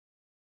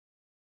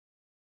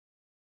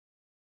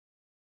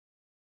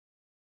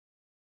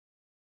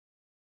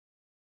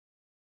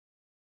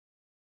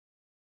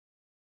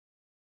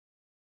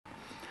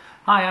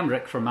Hi, I'm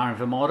Rick from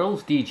Marvin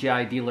Models,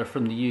 DJI dealer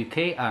from the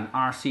UK and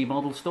RC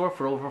model store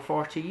for over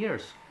 40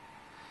 years.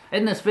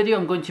 In this video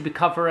I'm going to be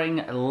covering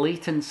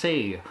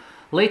latency.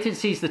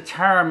 Latency is the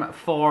term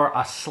for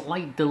a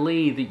slight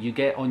delay that you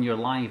get on your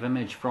live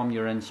image from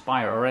your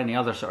Inspire or any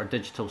other sort of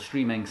digital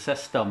streaming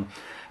system.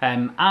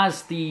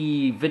 As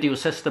the video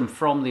system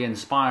from the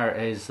Inspire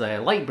is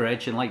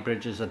Lightbridge, and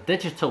Lightbridge is a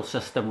digital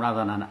system rather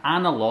than an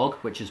analog,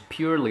 which is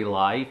purely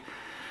live,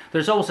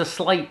 there's always a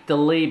slight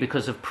delay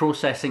because of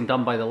processing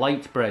done by the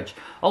Lightbridge.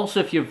 Also,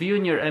 if you're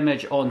viewing your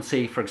image on,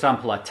 say, for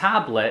example, a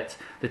tablet,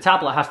 the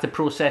tablet has to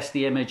process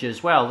the image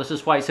as well. This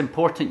is why it's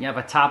important you have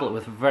a tablet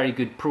with a very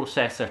good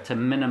processor to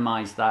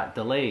minimize that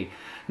delay.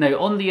 Now,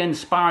 on the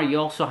Inspire, you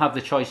also have the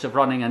choice of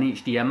running an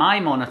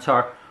HDMI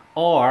monitor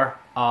or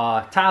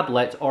a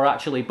tablet, or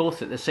actually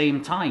both at the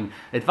same time.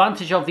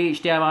 Advantage of the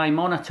HDMI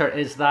monitor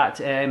is that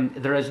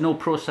there is no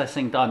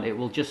processing done. It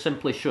will just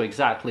simply show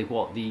exactly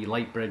what the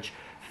Lightbridge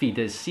feed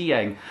is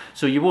seeing,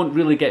 so you won't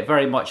really get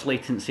very much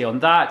latency on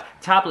that.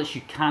 Tablets,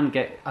 you can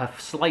get a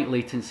slight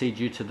latency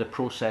due to the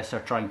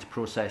processor trying to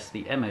process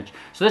the image.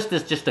 So this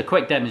is just a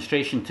quick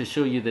demonstration to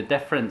show you the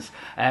difference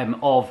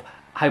of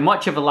how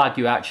much of a lag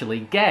you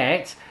actually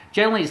get.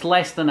 Generally it's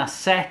less than a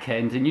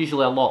second and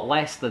usually a lot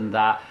less than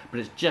that, but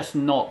it's just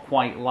not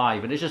quite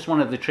live. And it's just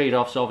one of the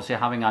trade-offs, obviously,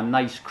 having a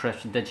nice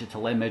crisp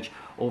digital image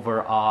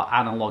over an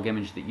analog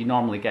image that you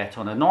normally get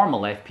on a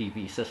normal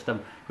FPV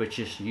system, which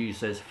just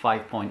uses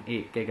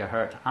 5.8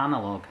 gigahertz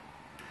analog.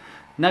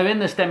 Now, in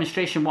this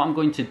demonstration, what I'm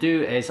going to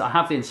do is I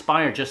have the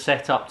Inspire just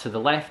set up to the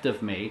left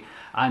of me,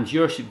 and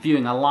you're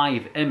viewing a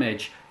live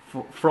image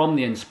from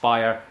the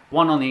Inspire,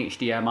 one on the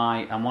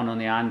HDMI and one on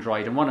the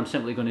Android. And what I'm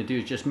simply going to do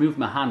is just move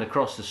my hand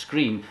across the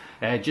screen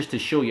just to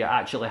show you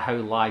actually how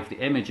live the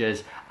image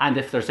is and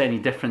if there's any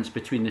difference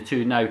between the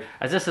two. Now,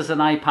 as this is an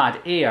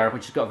iPad Air,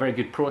 which has got a very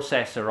good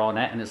processor on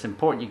it, and it's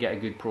important you get a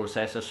good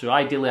processor, so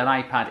ideally an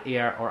iPad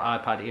Air or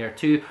iPad Air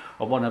 2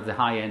 or one of the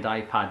high-end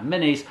iPad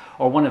minis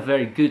or one of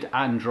very good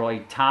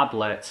Android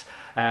tablets.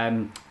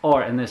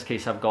 Or in this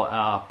case I've got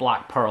a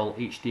Black Pearl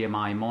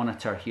HDMI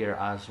monitor here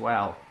as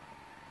well.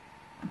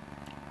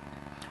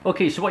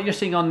 Okay, so what you're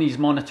seeing on these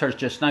monitors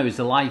just now is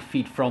the live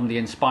feed from the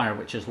Inspire,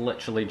 which is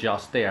literally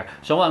just there.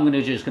 So what I'm going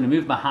to do is going to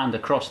move my hand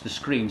across the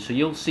screen, so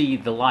you'll see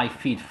the live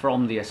feed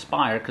from the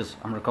Inspire, because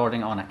I'm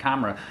recording on a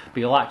camera, but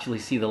you'll actually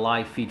see the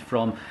live feed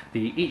from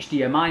the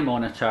HDMI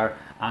monitor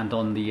and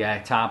on the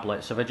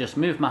tablet. So if I just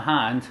move my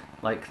hand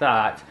like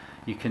that,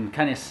 you can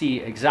kind of see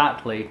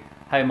exactly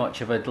how much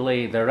of a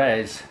delay there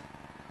is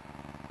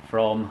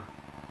from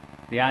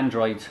the the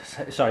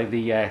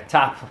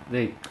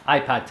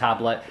iPad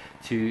tablet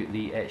to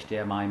the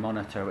HDMI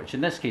monitor, which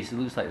in this case it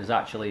looks like there's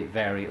actually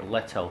very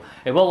little.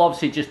 It will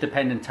obviously just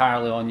depend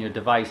entirely on your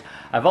device.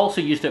 I've also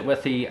used it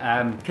with the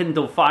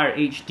Kindle Fire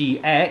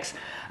HDX,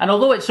 and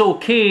although it's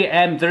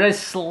okay, there is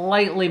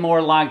slightly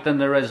more lag than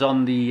there is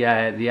on the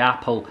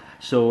Apple,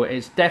 so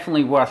it's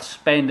definitely worth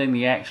spending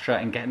the extra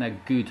and getting a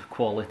good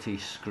quality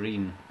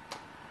screen.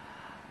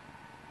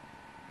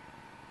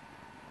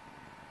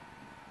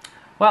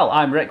 Well,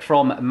 I'm Rick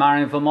from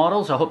Marvin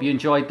Models. I hope you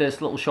enjoyed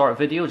this little short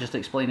video just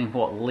explaining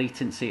what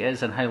latency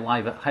is and how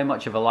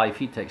much of a live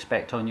feed to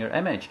expect on your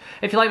image.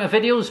 If you like my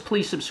videos,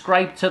 please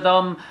subscribe to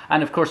them.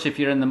 And of course, if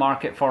you're in the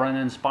market for an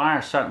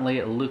Inspire,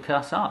 certainly look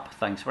us up.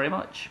 Thanks very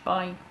much.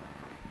 Bye.